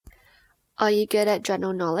Are you good at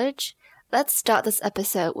general knowledge? Let's start this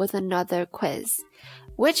episode with another quiz.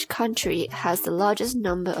 Which country has the largest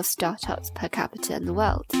number of startups per capita in the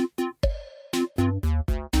world?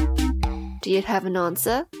 Do you have an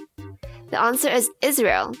answer? The answer is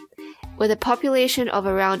Israel. With a population of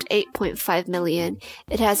around 8.5 million,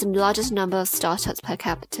 it has the largest number of startups per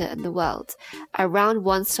capita in the world, around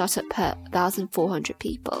one startup per 1,400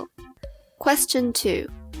 people. Question 2.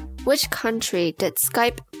 Which country did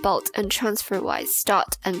Skype, Bolt, and TransferWise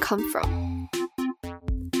start and come from?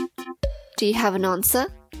 Do you have an answer?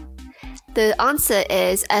 The answer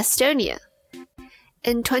is Estonia.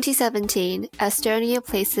 In 2017, Estonia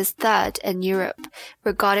places third in Europe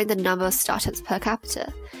regarding the number of startups per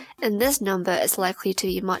capita, and this number is likely to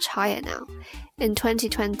be much higher now. In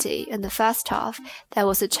 2020, in the first half, there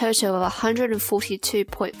was a total of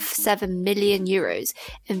 142.7 million euros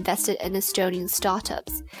invested in Estonian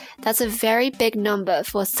startups. That's a very big number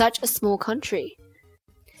for such a small country.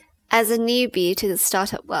 As a newbie to the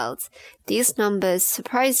startup world, these numbers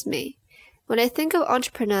surprised me. When I think of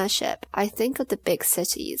entrepreneurship, I think of the big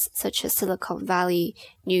cities such as Silicon Valley,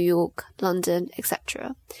 New York, London,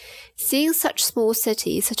 etc. Seeing such small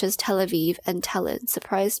cities such as Tel Aviv and Tallinn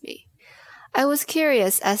surprised me. I was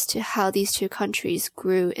curious as to how these two countries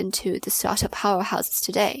grew into the startup powerhouses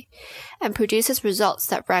today, and produces results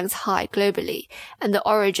that ranks high globally and the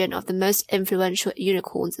origin of the most influential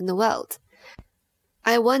unicorns in the world.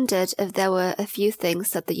 I wondered if there were a few things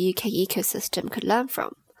that the UK ecosystem could learn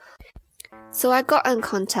from. So I got in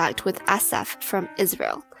contact with Asaf from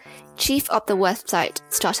Israel, chief of the website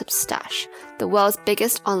Startup Stash, the world's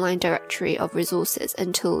biggest online directory of resources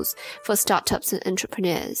and tools for startups and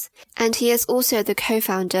entrepreneurs. And he is also the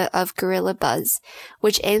co-founder of Gorilla Buzz,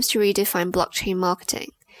 which aims to redefine blockchain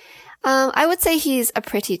marketing. I would say he's a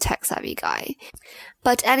pretty tech-savvy guy,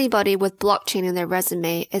 but anybody with blockchain in their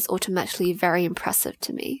resume is automatically very impressive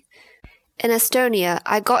to me. In Estonia,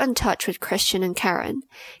 I got in touch with Christian and Karen.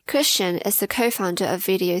 Christian is the co-founder of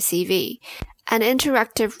Video CV, an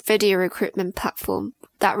interactive video recruitment platform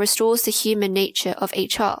that restores the human nature of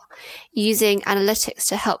HR, using analytics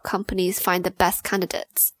to help companies find the best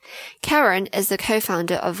candidates. Karen is the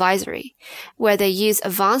co-founder of Visory, where they use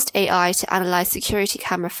advanced AI to analyze security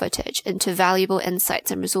camera footage into valuable insights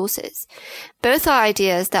and resources. Both are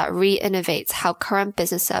ideas that re-innovates how current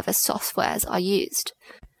business service softwares are used.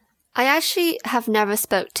 I actually have never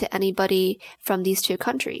spoke to anybody from these two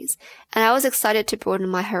countries, and I was excited to broaden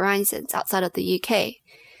my horizons outside of the UK.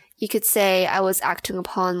 You could say I was acting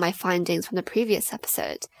upon my findings from the previous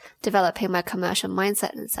episode, developing my commercial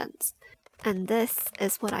mindset in a sense. And this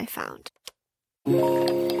is what I found.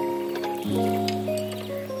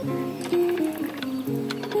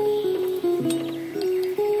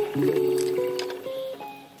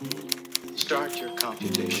 Start your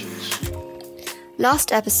computations.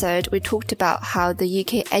 Last episode, we talked about how the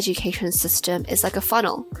UK education system is like a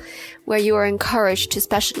funnel, where you are encouraged to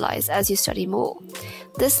specialize as you study more.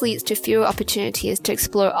 This leads to fewer opportunities to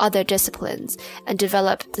explore other disciplines and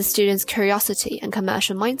develop the student's curiosity and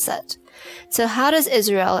commercial mindset. So how does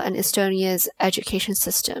Israel and Estonia's education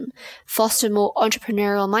system foster more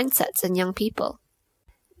entrepreneurial mindsets in young people?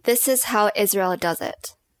 This is how Israel does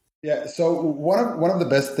it. Yeah, so one of the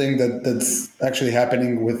best things that's actually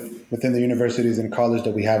happening within the universities and college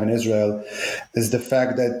that we have in Israel is the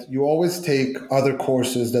fact that you always take other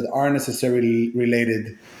courses that aren't necessarily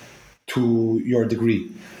related to your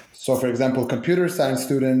degree. So, for example, a computer science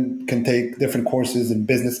student can take different courses in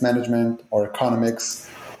business management or economics,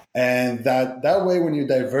 and that way, when you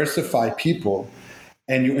diversify people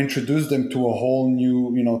and you introduce them to a whole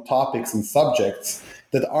new, topics and subjects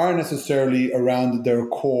that aren't necessarily around their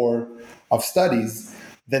core of studies,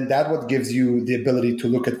 then that what gives you the ability to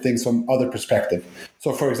look at things from other perspective.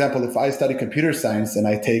 So, for example, if I study computer science and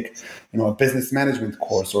I take, a business management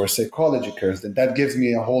course or a psychology course, then that gives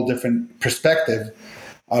me a whole different perspective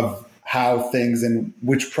of how things and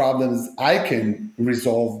which problems I can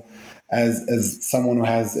resolve as someone who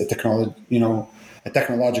has a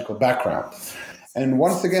technological background. And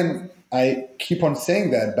once again, I keep on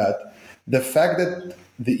saying that, but the fact that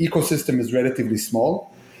the ecosystem is relatively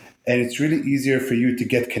small and it's really easier for you to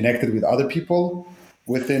get connected with other people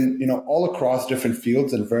within, all across different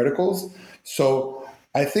fields and verticals. So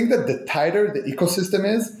I think that the tighter the ecosystem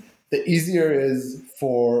is, the easier it is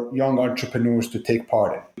for young entrepreneurs to take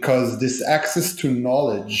part in, because this access to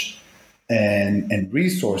knowledge and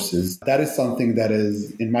resources, that is something that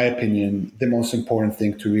is, in my opinion, the most important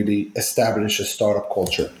thing to really establish a startup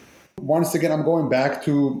culture. Once again, I'm going back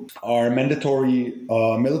to our mandatory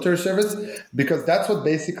military service, because that's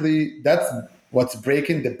what's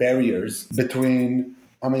breaking the barriers between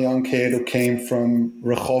I'm a young kid who came from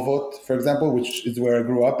Rehovot, for example, which is where I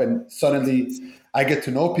grew up, and suddenly I get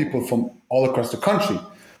to know people from all across the country,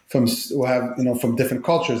 who have from different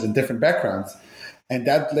cultures and different backgrounds, and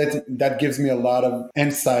that gives me a lot of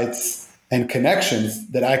insights and connections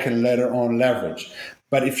that I can later on leverage.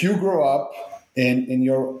 But if you grow up in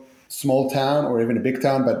your small town or even a big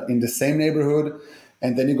town, but in the same neighborhood,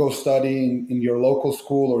 and then you go study in your local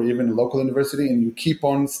school or even local university, and you keep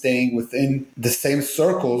on staying within the same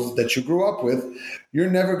circles that you grew up with, you're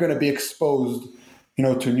never going to be exposed,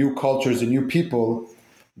 to new cultures and new people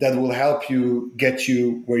that will help you get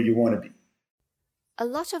you where you want to be. A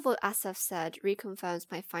lot of what Asaf said reconfirms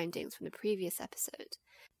my findings from the previous episode.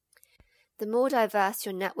 The more diverse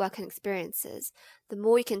your network and experiences, the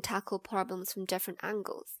more you can tackle problems from different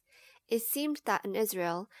angles. It seemed that in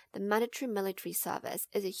Israel, the mandatory military service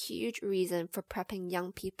is a huge reason for prepping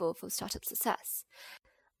young people for startup success.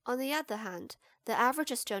 On the other hand, the average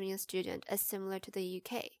Estonian student is similar to the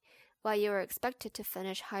UK, where you are expected to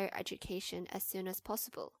finish higher education as soon as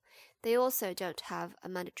possible. They also don't have a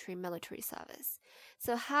mandatory military service.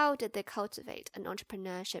 So how did they cultivate an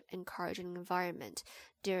entrepreneurship-encouraging environment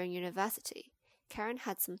during university? Karen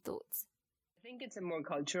had some thoughts. I think it's a more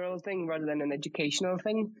cultural thing rather than an educational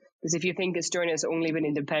thing. Because if you think Estonia has only been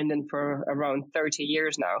independent for around 30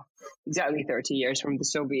 years now, exactly 30 years from the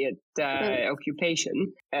Soviet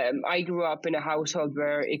occupation, I grew up in a household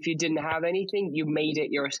where if you didn't have anything, you made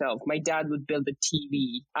it yourself. My dad would build a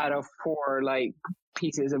TV out of 4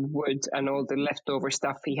 pieces of wood and all the leftover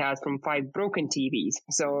stuff he had from 5 broken TVs.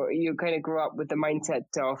 So you kind of grew up with the mindset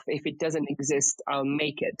of if it doesn't exist, I'll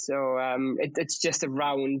make it. So it's just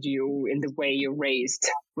around you in the way you're raised,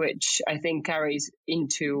 which I think carries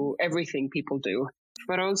into everything people do.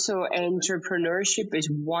 But also entrepreneurship is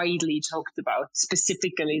widely talked about,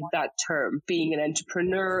 specifically that term, being an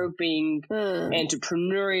entrepreneur, being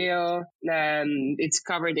entrepreneurial. It's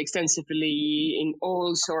covered extensively in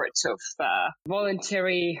all sorts of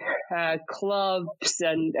voluntary clubs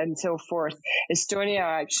and so forth. Estonia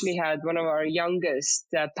actually had one of our youngest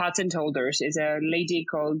patent holders is a lady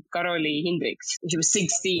called Karoli Hindriks. She was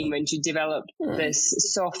 16 when she developed this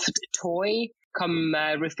soft toy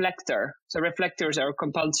reflector. So reflectors are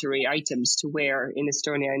compulsory items to wear in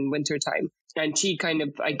Estonia in wintertime. And she kind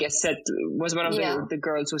of, I guess, was one of the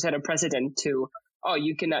girls who set a precedent to,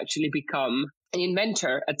 you can actually become an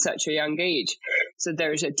inventor at such a young age. So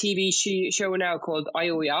there's a TV show now called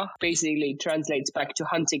Ajuja, basically translates back to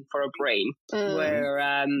hunting for a brain, where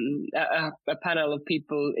a panel of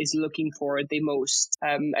people is looking for the most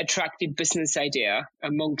attractive business idea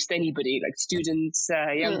amongst anybody, like students,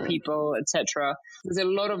 young people, etc. There's a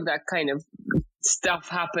lot of that kind of stuff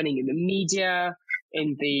happening in the media,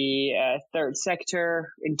 in the third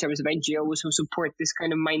sector, in terms of NGOs who support this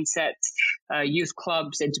kind of mindset, youth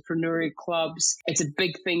clubs, entrepreneurial clubs. It's a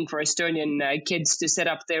big thing for Estonian kids to set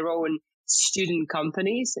up their own student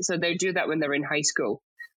companies. So they do that when they're in high school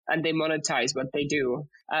and they monetize what they do.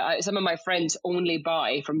 Some of my friends only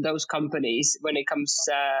buy from those companies when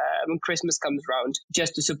Christmas comes around,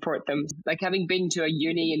 just to support them. Like having been to a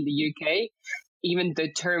uni in the UK, even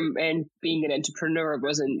the term and being an entrepreneur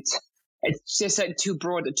it's just too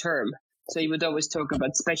broad a term. So you would always talk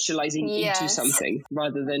about specializing into something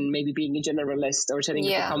rather than maybe being a generalist or setting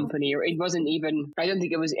up a company. Or it wasn't even, I don't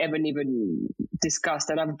think it was even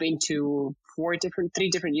discussed. And I've been to four different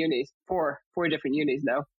unis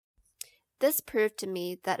now. This proved to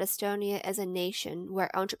me that Estonia is a nation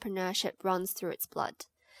where entrepreneurship runs through its blood.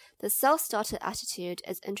 The self-starter attitude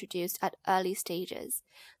is introduced at early stages.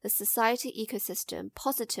 The society ecosystem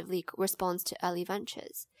positively responds to early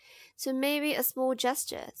ventures. So maybe a small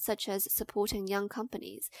gesture, such as supporting young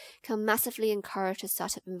companies, can massively encourage a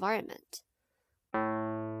startup environment.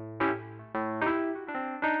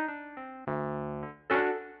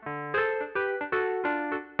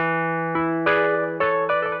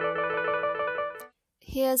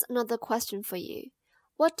 Here's another question for you.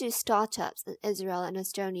 What do startups in Israel and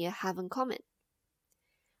Estonia have in common?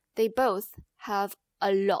 They both have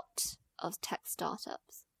a lot of tech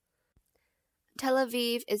startups. Tel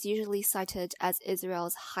Aviv is usually cited as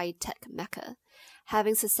Israel's high-tech mecca,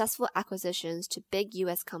 having successful acquisitions to big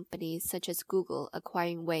US companies such as Google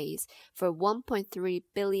acquiring Waze for $1.3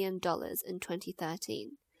 billion in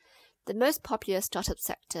 2013. The most popular startup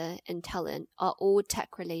sector in Tallinn are all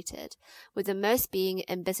tech-related, with the most being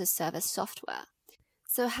in business service software.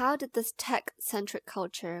 So how did this tech-centric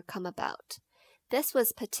culture come about? This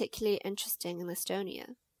was particularly interesting in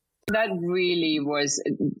Estonia. That really was,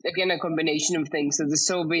 again, a combination of things. So the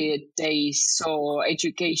Soviet days saw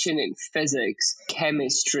education in physics,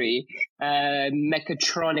 chemistry,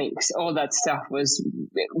 mechatronics, all that stuff was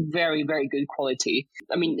very, very good quality.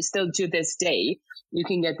 I mean, still to this day, you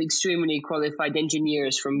can get extremely qualified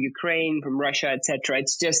engineers from Ukraine, from Russia, etc.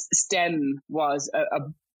 It's just STEM was a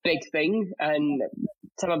big thing, and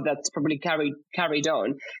some of that's probably carried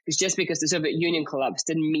on. It's just because the Soviet Union collapsed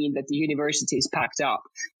didn't mean that the universities packed up.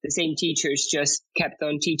 The same teachers just kept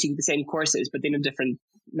on teaching the same courses, but in a different,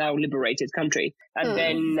 now liberated country. And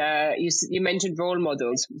then you mentioned role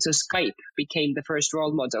models. So Skype became the first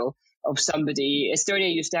role model of somebody.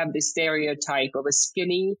 Estonia used to have this stereotype of a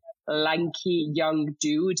skinny, lanky young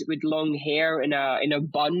dude with long hair in a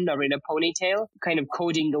bun or in a ponytail, kind of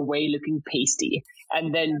coding away, looking pasty.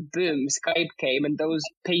 And then boom, Skype came, and those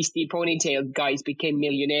pasty ponytail guys became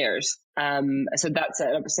millionaires. So that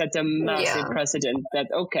set a massive precedent that,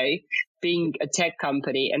 okay, being a tech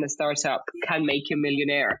company and a startup can make you a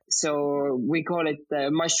millionaire. So we call it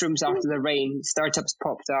the mushrooms after the rain. Startups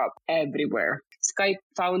popped up everywhere. Skype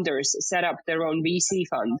founders set up their own VC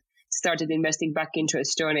fund, started investing back into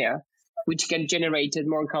Estonia, which generated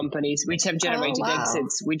more companies, which have generated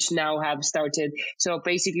exits, which now have started. So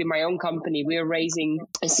basically my own company, we're raising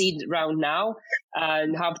a seed round now,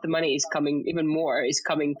 and half the money is coming, even more is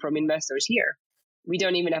coming from investors here. We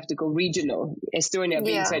don't even have to go regional. Estonia,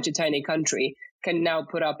 being such a tiny country, can now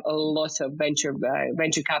put up a lot of venture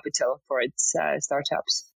capital for its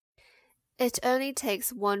startups. It only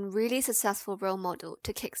takes one really successful role model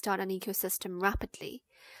to kickstart an ecosystem rapidly.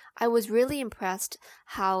 I was really impressed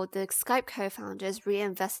how the Skype co-founders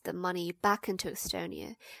reinvested the money back into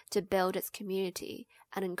Estonia to build its community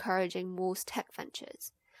and encouraging more tech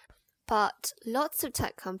ventures. But lots of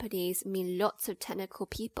tech companies mean lots of technical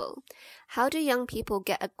people. How do young people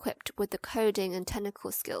get equipped with the coding and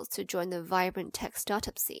technical skills to join the vibrant tech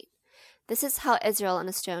startup scene? This is how Israel and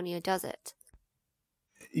Estonia does it.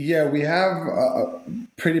 Yeah, we have a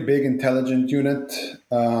pretty big intelligence unit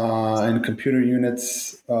and computer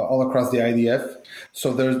units all across the IDF.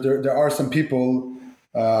 So there are some people,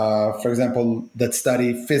 for example, that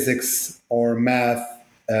study physics or math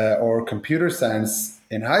or computer science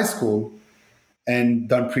in high school and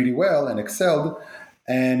done pretty well and excelled.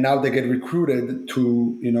 And now they get recruited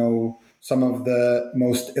to, some of the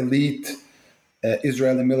most elite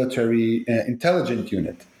Israeli military intelligence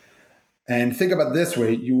unit. And think about it this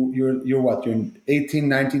way, you're what? You're 18,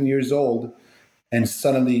 19 years old, and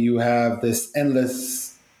suddenly you have this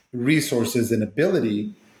endless resources and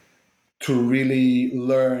ability to really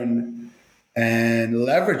learn and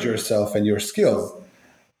leverage yourself and your skills.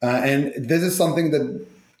 And this is something that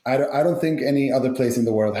I don't think any other place in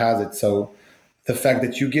the world has it. So the fact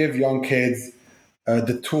that you give young kids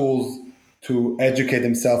the tools to educate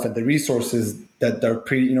themselves and the resources that they're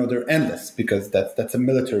they're endless, because that's a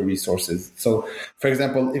military resources. So, for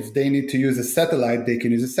example, if they need to use a satellite, they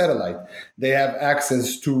can use a satellite. They have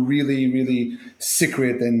access to really, really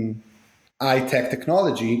secret and high-tech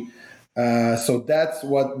technology. So that's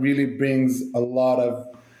what really brings a lot of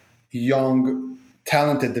young,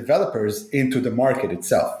 talented developers into the market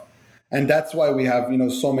itself. And that's why we have,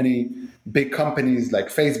 so many big companies like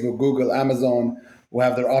Facebook, Google, Amazon, who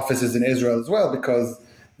have their offices in Israel as well, because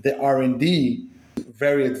the R&D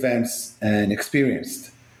very advanced and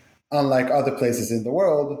experienced, unlike other places in the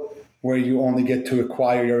world where you only get to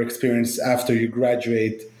acquire your experience after you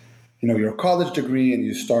graduate, your college degree and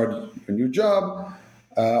you start a new job.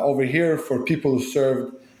 Over here, for people who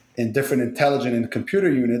served in different intelligence and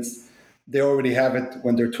computer units, they already have it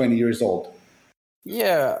when they're 20 years old.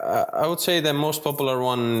 Yeah, I would say the most popular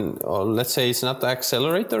one, or let's say it's not the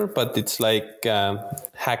accelerator, but it's like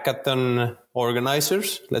hackathon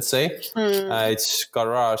organizers, let's say. It's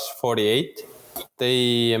Garage 48.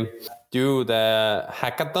 They do the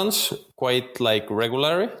hackathons quite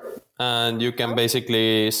regularly, and you can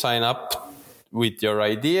basically sign up with your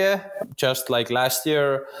idea. Just like last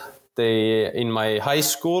year, in my high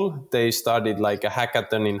school, they started a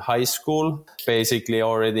hackathon in high school. Basically,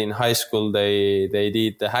 already in high school, they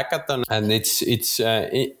did the hackathon, and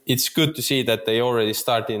it's good to see that they already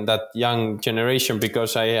start in that young generation,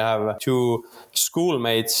 because I have two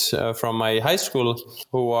schoolmates from my high school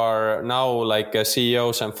who are now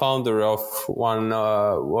CEOs and founder of one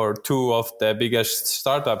or two of the biggest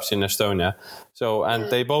startups in Estonia. So, and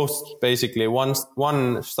they both basically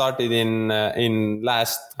one started in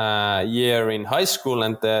last year in high school,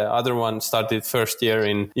 and the other one started first year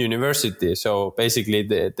in university. So basically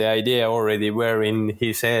the idea already were in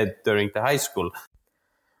his head during the high school.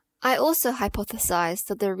 I also hypothesize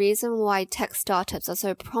that the reason why tech startups are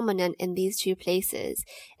so prominent in these two places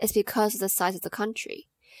is because of the size of the country.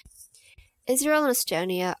 Israel and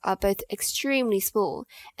Estonia are both extremely small,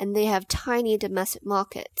 and they have tiny domestic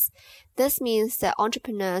markets. This means that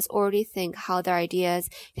entrepreneurs already think how their ideas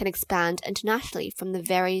can expand internationally from the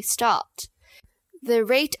very start. The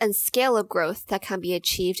rate and scale of growth that can be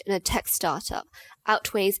achieved in a tech startup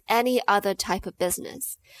outweighs any other type of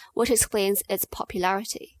business, which explains its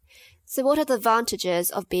popularity. So what are the advantages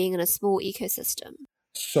of being in a small ecosystem?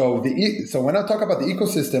 So when I talk about the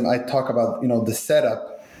ecosystem, I talk about, the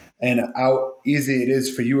setup and how easy it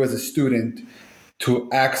is for you as a student to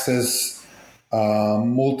access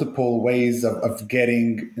multiple ways of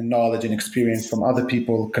getting knowledge and experience from other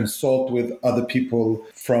people, consult with other people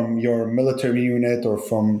from your military unit or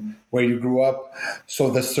from where you grew up.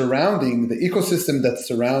 So the ecosystem that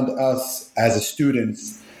surround us as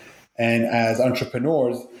students and as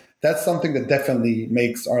entrepreneurs, that's something that definitely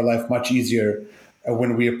makes our life much easier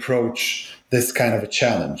when we approach this kind of a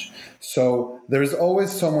challenge. So there is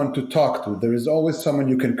always someone to talk to. There is always someone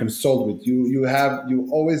you can consult with. You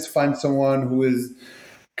always find someone who is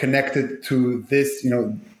connected to this,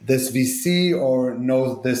 this VC or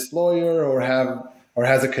knows this lawyer or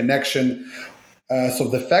has a connection. So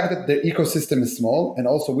the fact that the ecosystem is small, and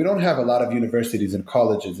also we don't have a lot of universities and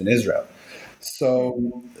colleges in Israel.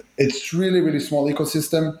 So it's really, really small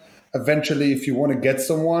ecosystem. Eventually, if you want to get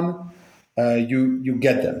someone, you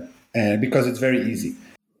get them, and because it's very easy.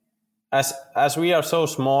 As we are so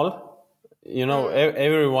small,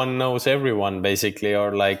 everyone knows everyone basically,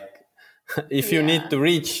 or like if you need to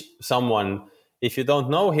reach someone, if you don't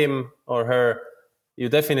know him or her, you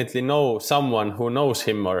definitely know someone who knows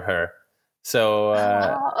him or her. So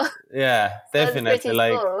yeah, definitely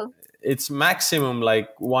like cool. It's maximum like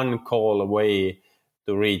one call away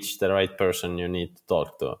to reach the right person you need to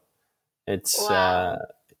talk to. It's wow.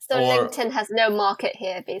 So LinkedIn has no market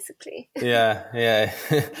here, basically. Yeah,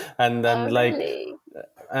 and really?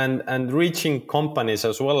 and reaching companies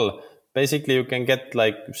as well. Basically, you can get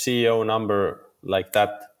like CEO number like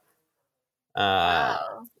that.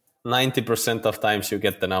 Wow. 90% of times you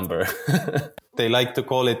get the number. They like to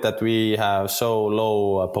call it that we have so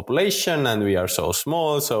low population and we are so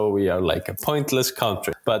small, so we are like a pointless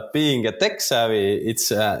country. But being a tech savvy,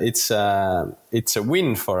 it's a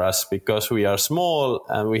win for us because we are small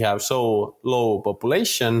and we have so low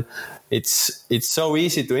population. It's so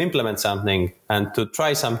easy to implement something and to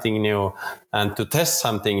try something new and to test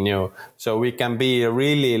something new. So we can be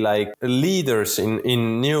really like leaders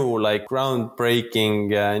in new, like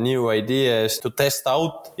groundbreaking new ideas to test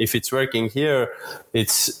out. If it's working here,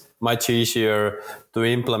 it's much easier to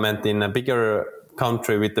implement in a bigger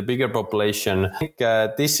country with a bigger population. I think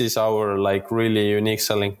this is our like really unique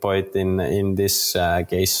selling point in this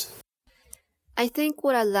case. I think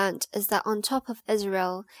what I learned is that on top of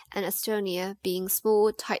Israel and Estonia being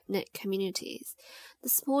small, tight-knit communities, the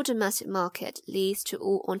small domestic market leads to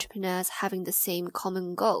all entrepreneurs having the same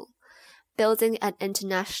common goal, building an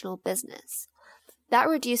international business. That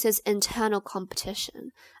reduces internal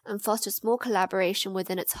competition and fosters more collaboration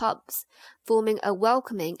within its hubs, forming a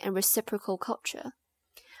welcoming and reciprocal culture.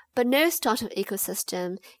 But no startup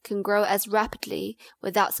ecosystem can grow as rapidly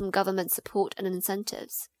without some government support and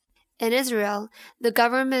incentives. In Israel, the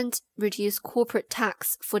government reduced corporate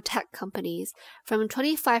tax for tech companies from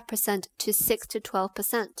 25% to 6 to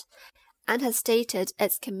 12%, and has stated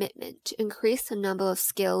its commitment to increase the number of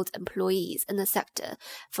skilled employees in the sector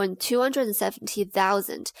from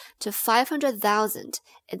 270,000 to 500,000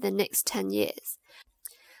 in the next 10 years.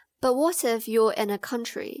 But what if you're in a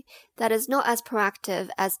country that is not as proactive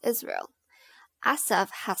as Israel? Asaf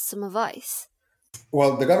has some advice.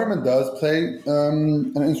 Well, the government does play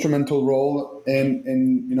an instrumental role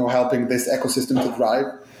in helping this ecosystem to thrive.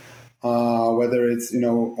 Whether it's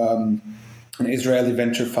an Israeli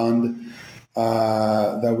venture fund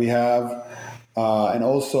that we have, and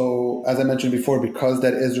also, as I mentioned before, because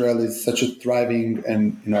that Israel is such a thriving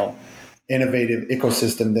and innovative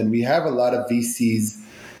ecosystem, then we have a lot of VCs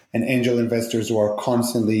and angel investors who are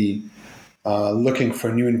constantly looking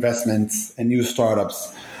for new investments and new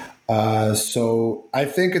startups. So I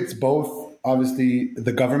think it's both, obviously,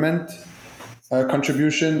 the government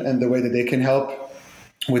contribution and the way that they can help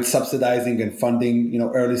with subsidizing and funding,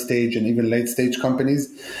 early stage and even late stage companies.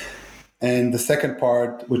 And the second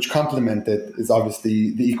part, which complement it, is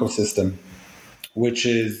obviously the ecosystem, which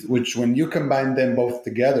when you combine them both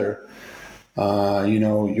together,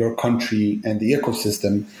 your country and the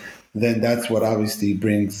ecosystem, then that's what obviously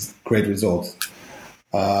brings great results.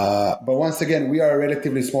 But once again, we are a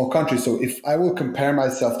relatively small country. So if I will compare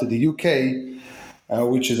myself to the UK,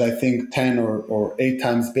 which is, I think, 10 or 8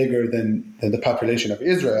 times bigger than the population of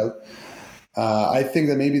Israel, I think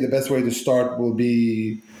that maybe the best way to start will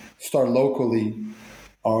be start locally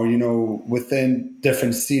or, within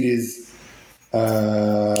different cities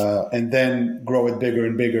and then grow it bigger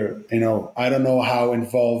and bigger. I don't know how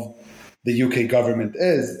involved the UK government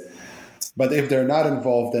is, but if they're not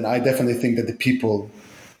involved, then I definitely think that the people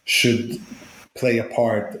should play a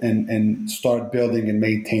part and start building and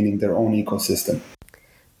maintaining their own ecosystem.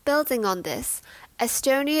 Building on this,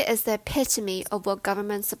 Estonia is the epitome of what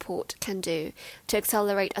government support can do to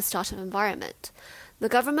accelerate a startup environment. The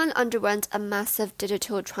government underwent a massive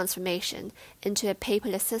digital transformation into a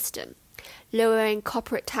paperless system, lowering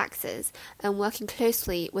corporate taxes and working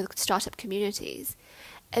closely with startup communities.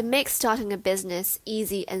 It makes starting a business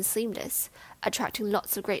easy and seamless, attracting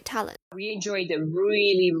lots of great talent. We enjoyed a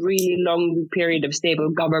really, really long period of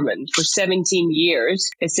stable government. For 17 years,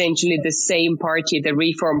 essentially the same party, the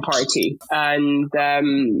Reform Party. And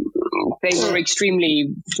they were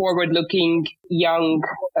extremely forward-looking,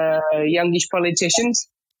 youngish politicians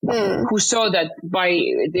who saw that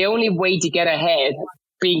the only way to get ahead,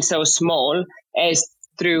 being so small, is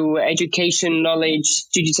through education, knowledge,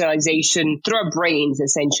 digitalization, through our brains,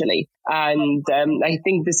 essentially. And I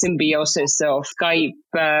think the symbiosis of Skype,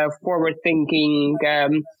 forward-thinking,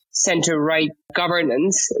 center-right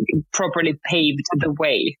governance properly paved the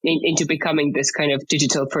way into becoming this kind of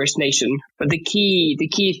digital first nation. But the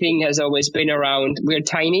key thing has always been around, we're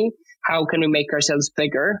tiny. How can we make ourselves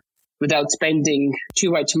bigger without spending too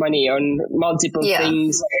much money on multiple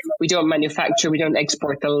things? We don't manufacture, we don't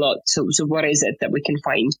export a lot. So what is it that we can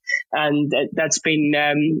find? And that's been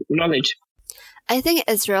knowledge. I think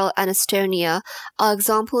Israel and Estonia are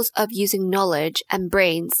examples of using knowledge and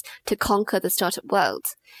brains to conquer the startup world.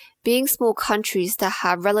 Being small countries that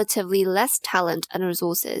have relatively less talent and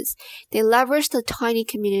resources, they leverage the tiny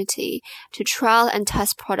community to trial and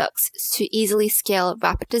test products to easily scale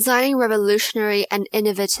rapidly, designing revolutionary and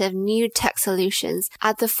innovative new tech solutions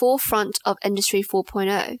at the forefront of Industry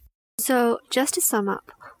 4.0. So, just to sum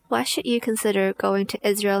up, why should you consider going to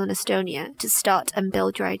Israel and Estonia to start and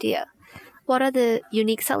build your idea? What are the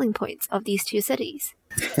unique selling points of these two cities?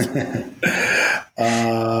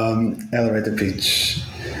 Elevator pitch.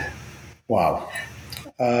 Wow.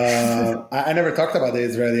 I never talked about the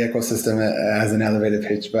Israeli ecosystem as an elevator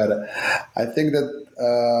pitch, but I think that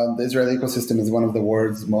the Israeli ecosystem is one of the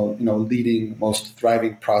world's leading, most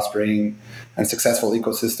thriving, prospering, and successful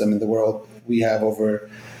ecosystem in the world. We have over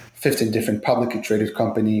 15 different publicly traded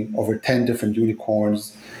companies, over 10 different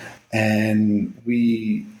unicorns, and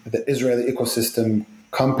the Israeli ecosystem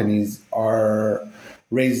companies are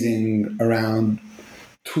raising around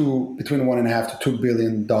between $1.5 to $2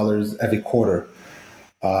 billion every quarter.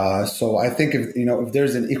 So I think if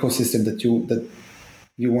there's an ecosystem that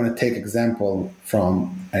you want to take example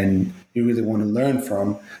from and you really want to learn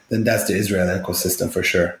from, then that's the Israel ecosystem for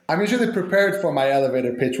sure. I'm usually prepared for my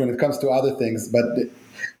elevator pitch when it comes to other things, but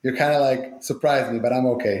you're kind of like surprised me, but I'm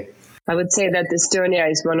okay. I would say that Estonia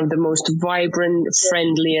is one of the most vibrant,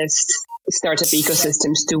 friendliest startup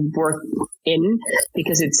ecosystems to work in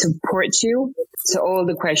because it supports you. So all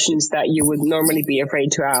the questions that you would normally be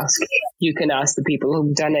afraid to ask, you can ask the people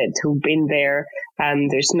who've done it, who've been there, and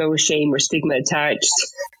there's no shame or stigma attached.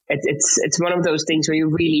 It's one of those things where you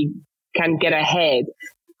really can get ahead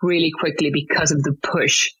really quickly because of the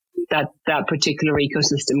push that particular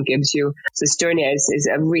ecosystem gives you. So Estonia is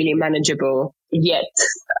a really manageable, yet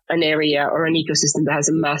an area or an ecosystem that has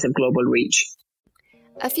a massive global reach.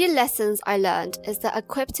 A few lessons I learned is that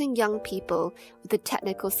equipping young people with the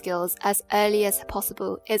technical skills as early as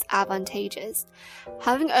possible is advantageous.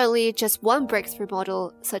 Having only just one breakthrough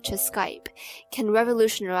model, such as Skype, can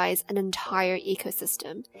revolutionize an entire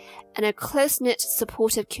ecosystem, and a close-knit,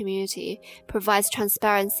 supportive community provides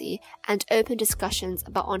transparency and open discussions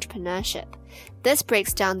about entrepreneurship. This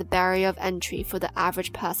breaks down the barrier of entry for the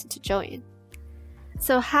average person to join.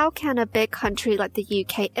 So how can a big country like the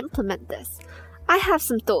UK implement this? I have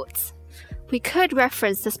some thoughts. We could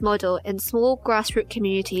reference this model in small grassroots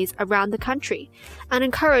communities around the country and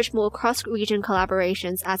encourage more cross-region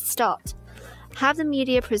collaborations as a start. Have the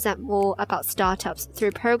media present more about startups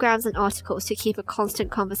through programs and articles to keep a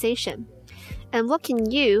constant conversation. And what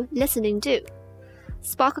can you, listening, do?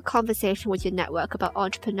 Spark a conversation with your network about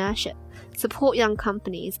entrepreneurship, support young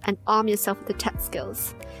companies, and arm yourself with the tech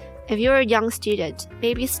skills. If you're a young student,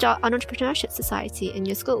 maybe start an entrepreneurship society in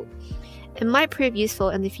your school. It might prove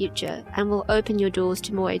useful in the future and will open your doors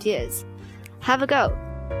to more ideas. Have a go!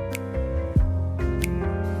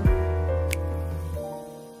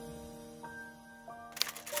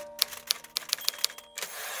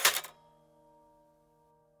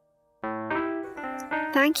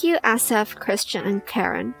 Thank you, Asaf, Christian, and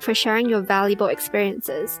Karen, for sharing your valuable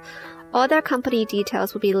experiences. All their company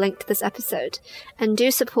details will be linked to this episode, and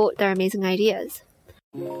do support their amazing ideas.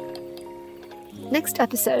 Next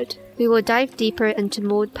episode, we will dive deeper into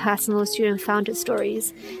more personal student-founder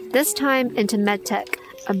stories, this time into medtech,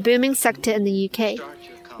 a booming sector in the UK.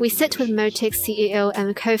 We sit with Motic CEO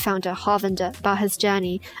and co-founder Harvinder about his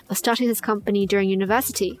journey of starting his company during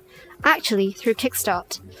university, actually through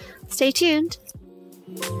Kickstart. Stay tuned!